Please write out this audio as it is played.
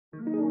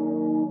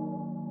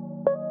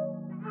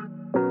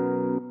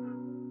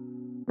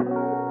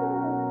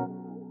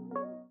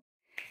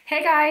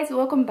Hey guys,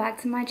 welcome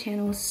back to my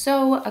channel.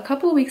 So a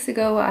couple of weeks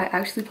ago I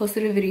actually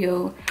posted a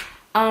video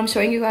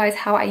showing you guys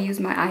how I use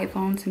my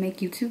iPhone to make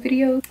YouTube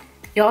videos.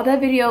 Y'all,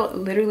 that video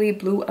literally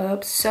blew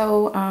up.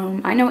 So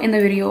I know in the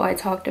video I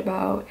talked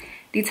about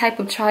the type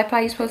of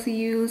tripod you're supposed to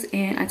use,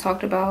 and I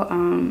talked about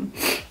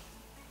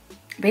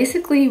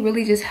basically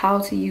really just how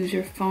to use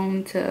your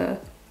phone to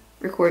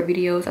record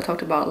videos. I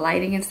talked about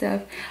lighting and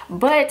stuff,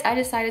 but I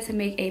decided to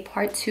make a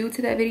part 2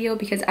 to that video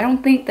because I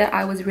don't think that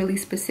I was really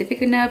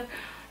specific enough,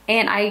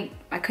 and I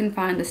couldn't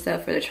find the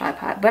stuff for the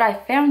tripod, but I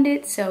found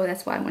it, so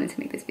that's why I wanted to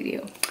make this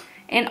video.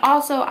 And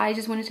also I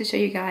just wanted to show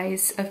you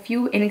guys a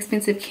few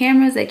inexpensive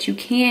cameras that you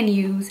can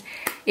use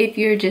if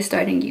you're just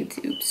starting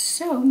YouTube.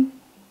 So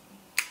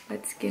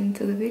let's get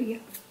into the video.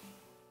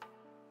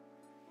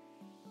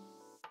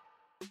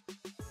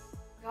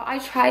 I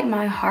tried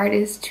my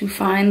hardest to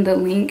find the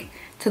link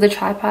to the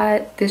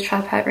tripod, this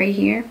tripod right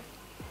here.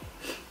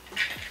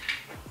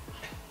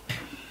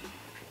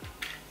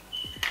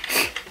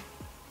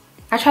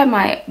 I tried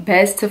my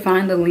best to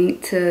find the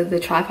link to the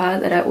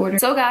tripod that I ordered.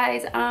 So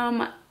guys,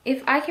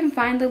 if I can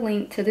find the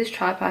link to this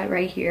tripod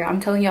right here, I'm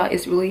telling y'all,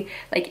 it's really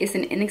like, it's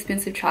an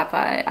inexpensive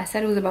tripod. I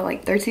said it was about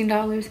like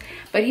 $13,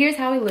 but here's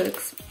how it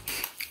looks.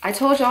 I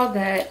told y'all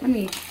that, let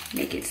me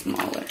make it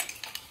smaller.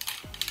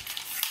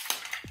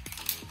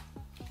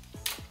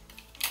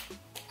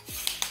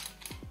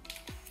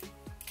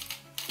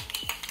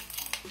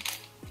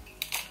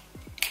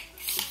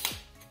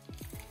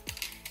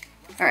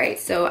 All right,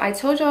 so I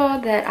told y'all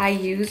that I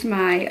use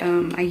my,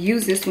 I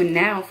use this one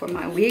now for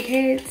my wig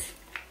heads,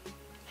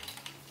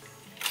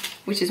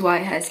 which is why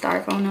it has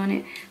styrofoam on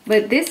it.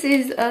 But this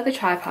is the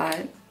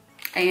tripod,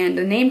 and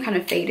the name kind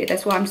of faded.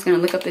 That's why I'm just gonna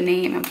look up the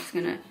name. I'm just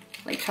gonna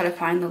like try to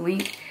find the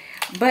link.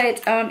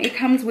 But it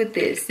comes with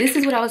this. This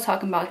is what I was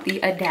talking about, the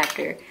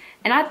adapter.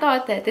 And I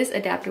thought that this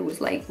adapter was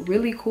like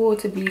really cool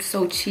to be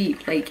so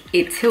cheap. Like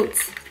it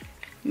tilts.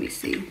 Let me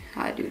see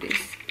how I do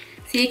this.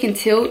 See, it can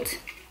tilt.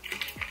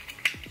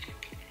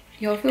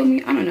 Y'all feel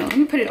me? I don't know. Let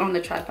me put it on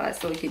the tripod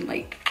so it can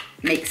like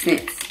make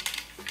sense.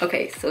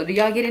 Okay, so do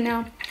y'all get it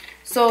now?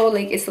 So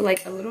like it's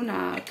like a little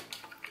knob.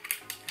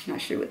 Not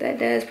sure what that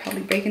does.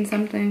 Probably breaking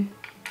something.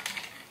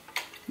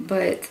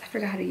 But I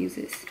forgot how to use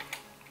this.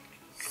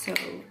 So,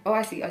 oh,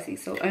 I see.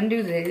 So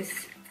undo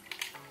this,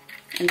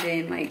 and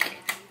then like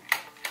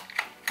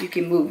you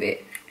can move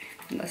it.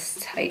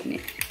 Let's tighten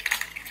it.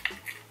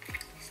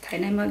 Let's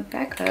tighten that mug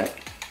back up,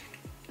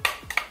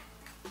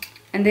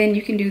 and then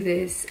you can do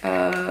this.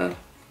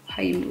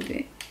 How you move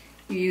it?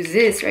 You use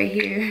this right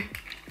here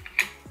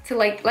to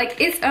like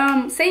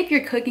it's say if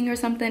you're cooking or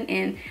something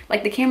and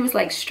like the camera's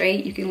like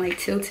straight, you can like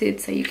tilt it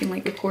so you can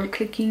like record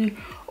cooking,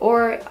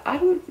 or I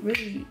don't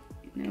really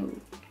know,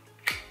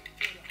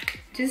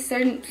 just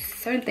certain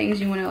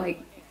things you want to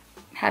like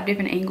have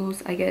different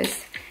angles, I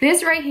guess.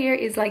 This right here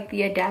is like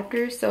the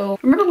adapter. So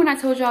remember when I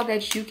told y'all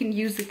that you can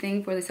use the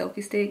thing for the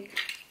selfie stick?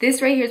 This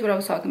right here is what I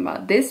was talking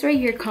about. This right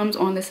here comes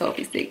on the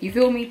selfie stick, you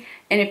feel me?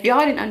 And if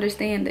y'all didn't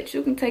understand that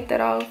you can take that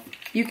off,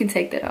 you can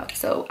take that off.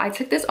 So I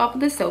took this off of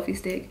the selfie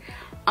stick.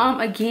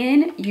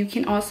 Again, you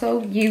can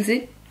also use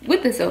it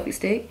with the selfie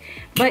stick,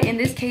 but in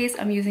this case,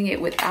 I'm using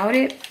it without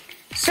it.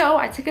 So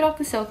I took it off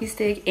the selfie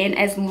stick, and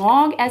as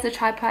long as the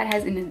tripod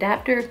has an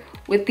adapter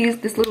with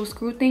this little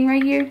screw thing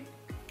right here,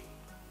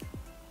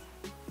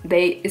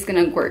 it's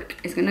gonna work.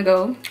 It's gonna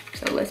go.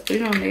 So let's put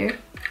it on there.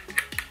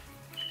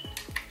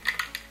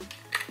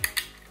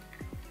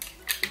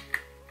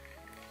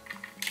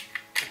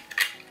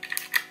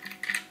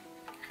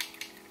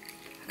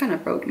 I kind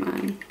of broke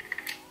mine,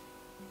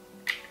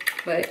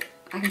 but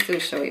I can still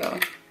show y'all.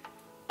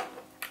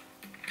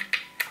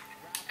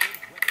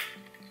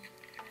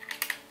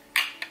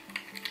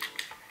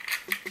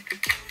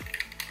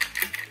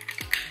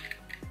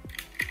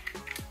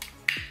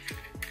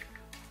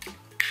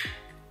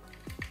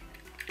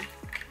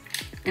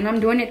 And I'm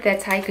doing it that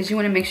tight because you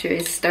want to make sure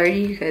it's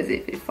sturdy, because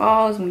if it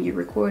falls when you're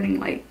recording,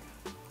 like,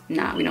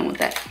 nah, we don't want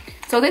that.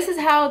 So this is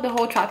how the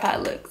whole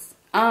tripod looks.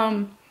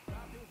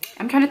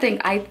 I'm trying to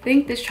think. I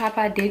think this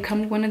tripod did come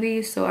with one of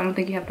these, so I don't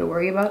think you have to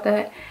worry about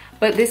that.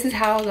 But this is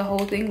how the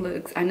whole thing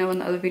looks. I know in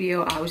the other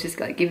video I was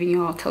just like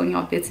telling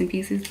y'all bits and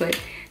pieces, but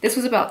this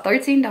was about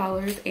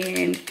 $13,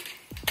 and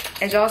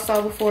as y'all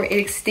saw before, it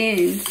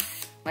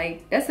extends.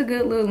 Like, that's a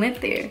good little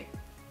length there.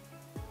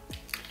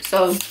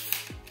 So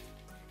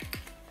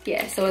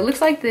yeah, so it looks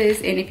like this,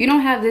 and if you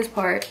don't have this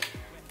part,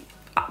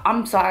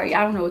 I'm sorry,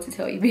 I don't know what to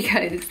tell you,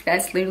 because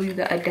that's literally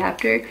the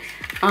adapter.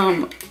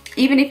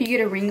 Even if you get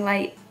a ring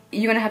light,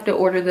 you're gonna have to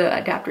order the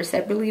adapter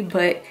separately,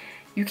 but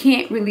you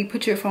can't really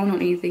put your phone on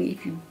anything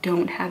if you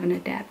don't have an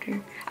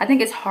adapter. I think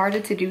it's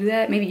harder to do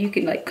that. Maybe you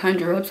can like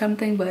conjure up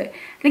something, but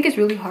I think it's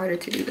really harder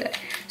to do that.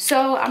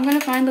 So I'm gonna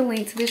find the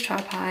link to this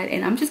tripod,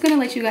 and I'm just gonna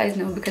let you guys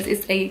know because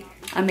it's a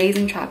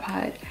amazing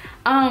tripod.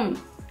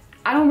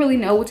 I don't really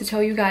know what to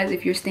tell you guys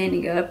if you're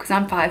standing up, because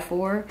I'm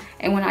 5'4",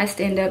 and when I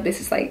stand up, this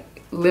is like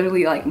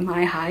literally like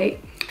my height.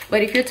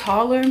 But if you're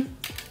taller,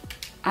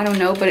 I don't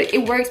know, but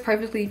it works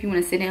perfectly if you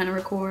want to sit down and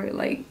record.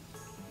 Like,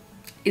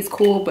 it's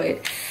cool,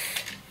 but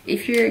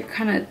if you're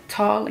kind of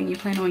tall and you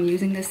plan on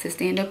using this to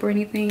stand up or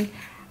anything,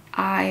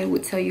 I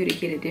would tell you to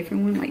get a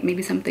different one, like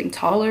maybe something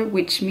taller,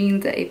 which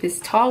means that if it's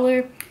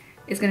taller,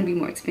 it's gonna be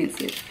more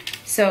expensive.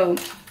 So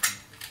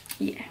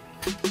yeah.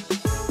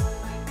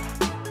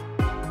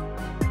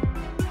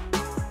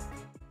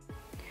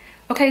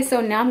 Okay,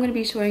 so now I'm gonna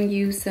be showing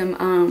you some,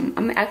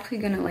 I'm actually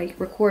gonna like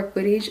record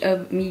footage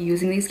of me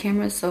using these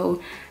cameras,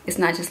 so it's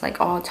not just like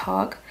all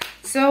talk.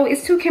 So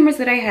it's two cameras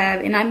that I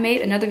have, and I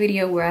made another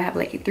video where I have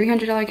like a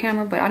 $300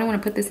 camera, but I don't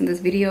want to put this in this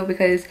video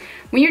because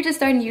when you're just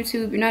starting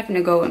YouTube, you're not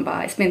gonna go and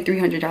spend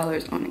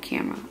 $300 on a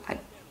camera.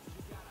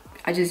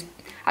 I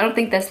don't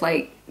think that's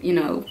like, you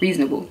know,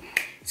 reasonable.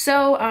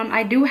 So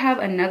I do have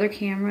another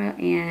camera,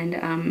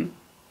 and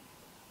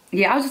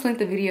yeah, I'll just link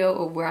the video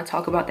of where I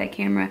talk about that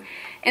camera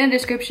in the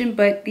description.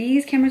 But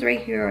these cameras right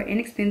here are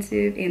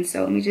inexpensive, and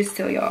so let me just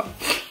tell y'all.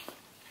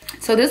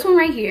 So this one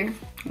right here,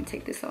 let me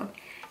take this off.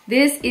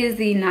 This is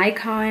the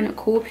Nikon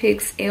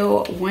Coolpix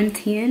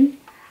L110.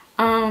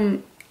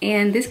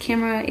 And this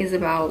camera is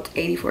about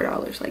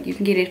 $84. Like you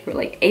can get it for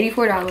like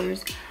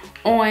 $84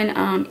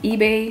 on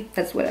eBay.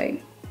 That's what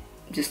I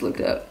just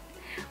looked up.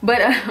 But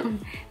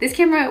this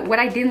camera, what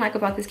I didn't like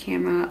about this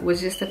camera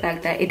was just the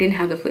fact that it didn't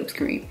have the flip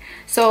screen.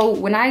 So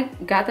when I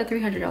got the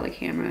 $300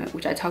 camera,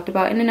 which I talked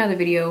about in another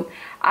video,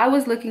 I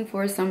was looking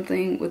for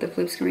something with a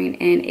flip screen,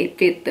 and it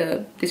fit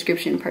the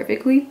description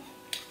perfectly.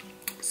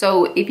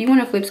 So if you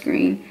want a flip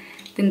screen,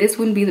 then this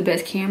wouldn't be the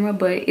best camera,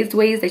 but it's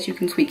ways that you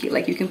can tweak it.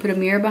 Like you can put a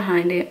mirror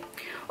behind it,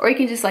 or you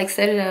can just like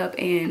set it up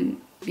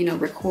and, you know,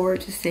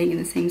 record just staying in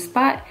the same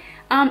spot.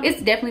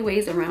 It's definitely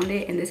ways around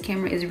it, and this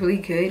camera is really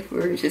good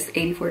for just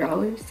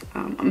 $84.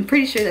 I'm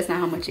pretty sure that's not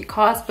how much it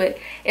costs, but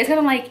it's kind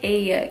of like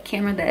a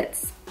camera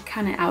that's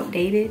kind of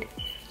outdated.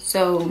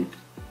 So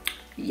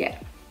yeah.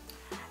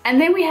 And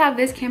then we have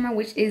this camera,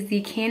 which is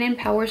the Canon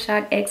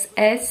Powershot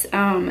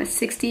SX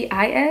 60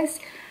 IS.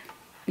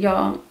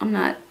 Y'all, I'm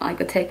not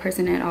like a tech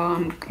person at all.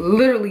 I'm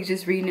literally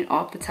just reading it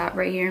off the top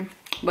right here.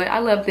 But I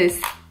love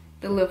this,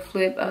 the little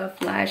flip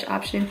flash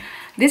option.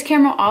 This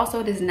camera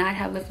also does not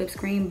have the flip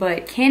screen,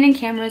 but Canon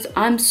cameras,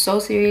 I'm so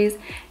serious.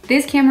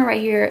 This camera right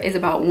here is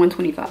about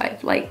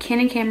 $125. Like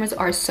Canon cameras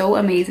are so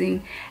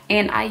amazing,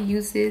 and I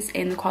use this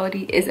and the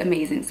quality is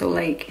amazing. So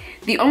like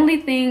the only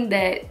thing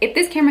that, if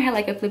this camera had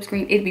like a flip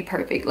screen, it'd be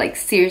perfect. Like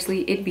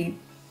seriously, it'd be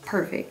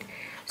perfect.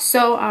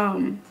 So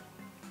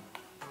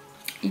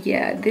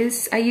yeah,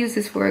 I used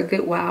this for a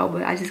good while,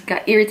 but I just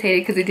got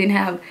irritated because it didn't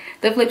have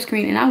the flip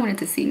screen, and I wanted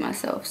to see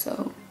myself.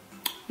 So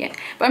yeah,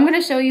 but I'm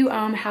gonna show you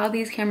how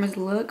these cameras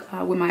look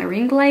with my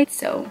ring light.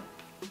 So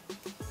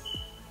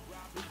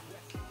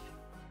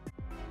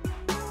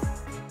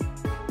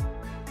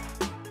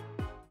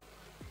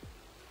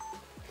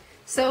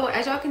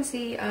as y'all can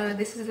see,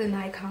 this is a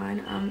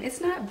Nikon.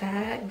 It's not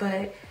bad,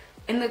 but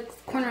in the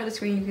corner of the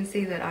screen you can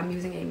see that I'm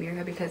using a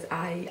mirror because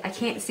I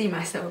can't see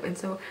myself, and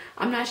so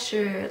I'm not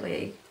sure,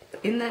 like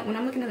when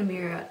I'm looking in the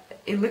mirror,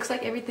 it looks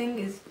like everything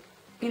is,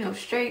 you know,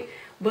 straight,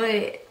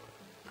 but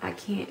I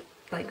can't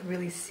like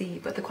really see.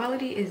 But the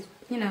quality is,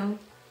 you know,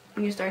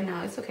 when you're starting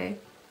out, it's okay.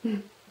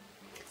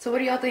 So what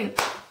do y'all think?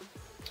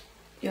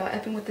 Y'all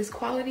effing with this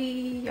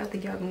quality? Y'all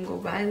think y'all gonna go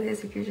buy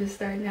this if you're just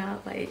starting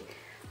out? Like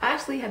I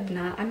actually have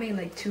not. I made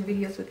like 2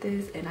 videos with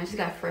this, and I just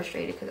got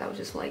frustrated because I was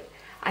just like,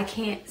 I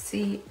can't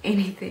see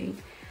anything,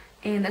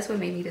 and that's what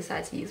made me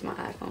decide to use my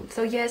iPhone.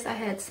 So yes, I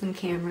had some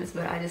cameras,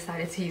 but I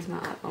decided to use my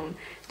iPhone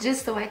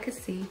just so I could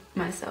see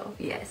myself.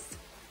 Yes.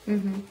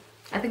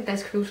 I think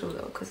that's crucial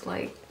though, because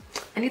like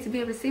I need to be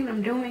able to see what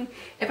I'm doing.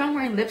 If I'm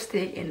wearing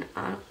lipstick and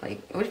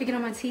like, what if you get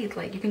on my teeth?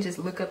 Like you can just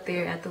look up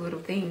there at the little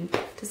thing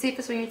to see if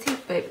it's on your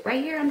teeth, but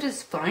right here I'm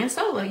just flying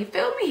solo, you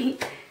feel me?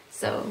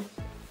 So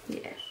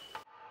yeah.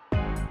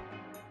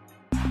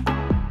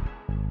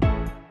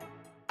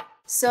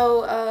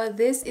 So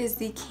this is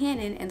the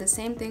Canon, and the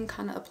same thing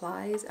kind of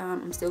applies.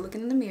 I'm still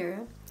looking in the mirror.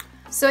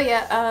 So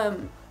yeah,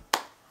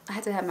 I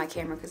had to have my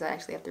camera because I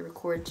actually have to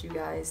record you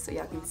guys so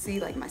y'all can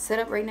see like my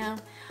setup right now.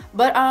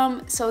 But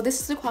so this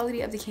is the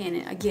quality of the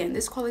Canon. Again,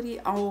 this quality,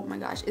 oh my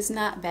gosh, it's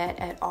not bad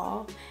at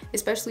all,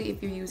 especially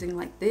if you're using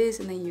like this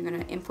and then you're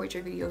gonna import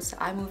your videos to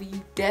iMovie.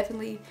 You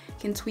definitely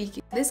can tweak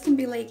it. This can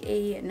be like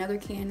another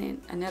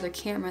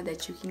camera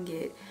that you can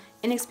get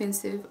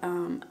inexpensive.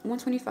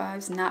 125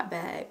 is not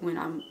bad when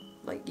I'm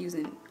like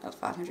using a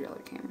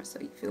 $500 camera, so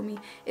you feel me?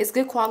 It's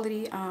good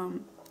quality,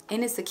 and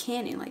it's a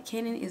Canon. Like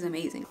Canon is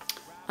amazing.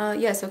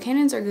 Yeah, so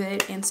Canons are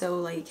good, and so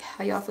like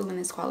how y'all feeling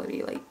this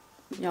quality? Like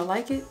y'all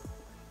like it?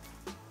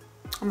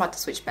 I'm about to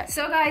switch back.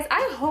 So guys,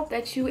 I hope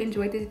that you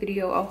enjoyed this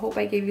video. I hope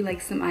I gave you like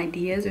some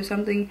ideas or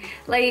something.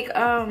 Like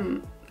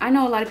I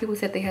know a lot of people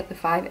said they had the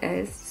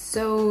 5S,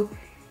 so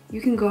you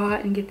can go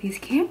out and get these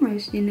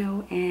cameras, you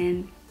know,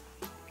 and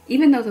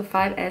even though the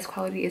 5S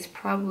quality is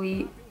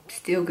probably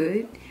still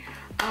good,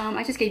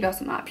 I just gave y'all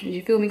some options,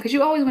 you feel me? Because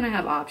you always want to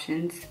have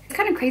options. It's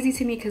kind of crazy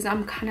to me because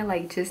I'm kind of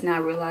like just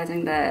now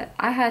realizing that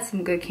I had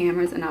some good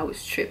cameras and I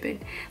was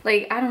tripping.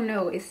 Like, I don't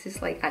know, it's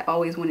just like I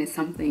always wanted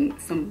something,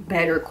 some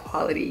better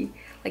quality.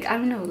 Like, I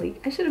don't know,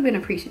 like I should have been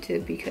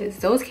appreciative because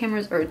those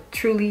cameras are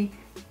truly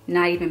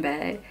not even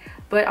bad.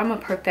 But I'm a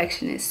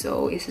perfectionist,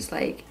 so it's just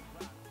like,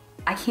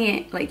 I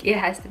can't, like, it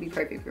has to be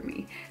perfect for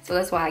me. So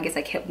that's why I guess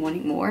I kept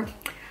wanting more.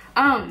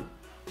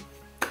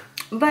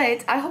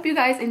 But I hope you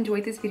guys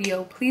enjoyed this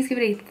video. Please give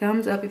it a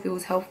thumbs up if it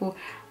was helpful.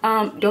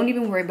 Don't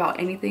even worry about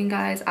anything,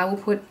 guys. I will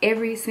put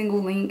every single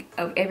link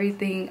of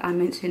everything I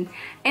mentioned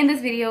in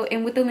this video,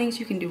 and with the links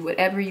you can do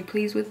whatever you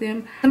please with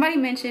them. Somebody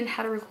mentioned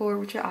how to record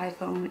with your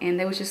iPhone, and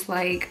they was just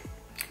like,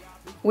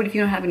 what if you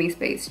don't have any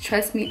space?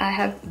 Trust me, I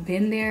have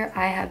been there.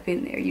 I have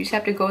been there. You just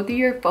have to go through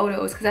your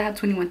photos, because I have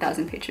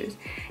 21,000 pictures,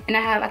 and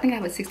I think I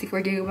have a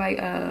 64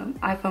 gigabyte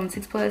iPhone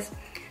 6 Plus.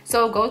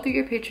 So go through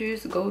your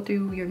pictures, go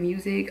through your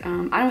music. I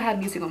don't have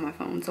music on my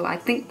phone, so I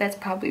think that's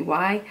probably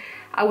why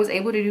I was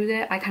able to do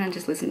that. I kind of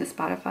just listen to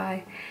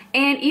Spotify.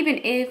 And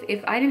even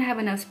if I didn't have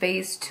enough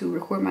space to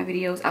record my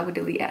videos, I would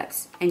delete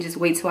apps and just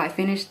wait till I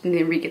finished and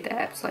then re-get the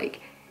apps.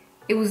 Like,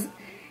 it was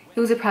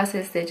a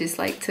process that just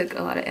like took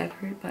a lot of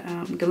effort.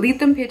 But delete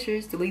them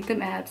pictures, delete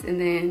them apps,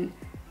 and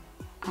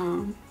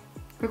then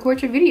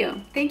record your video.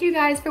 Thank you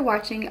guys for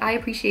watching. I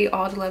appreciate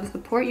all the love and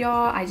support,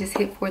 y'all. I just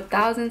hit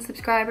 4,000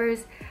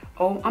 subscribers.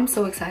 Oh, I'm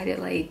so excited.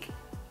 Like,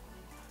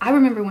 I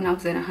remember when I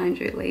was at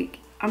 100. Like,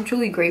 I'm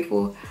truly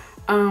grateful.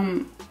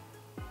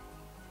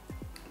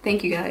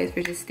 Thank you guys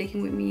for just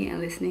sticking with me and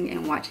listening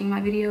and watching my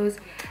videos.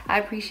 I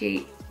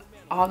appreciate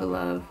all the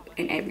love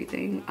and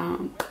everything.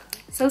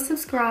 So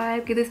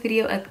subscribe, give this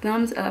video a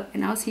thumbs up,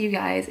 and I'll see you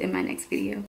guys in my next video.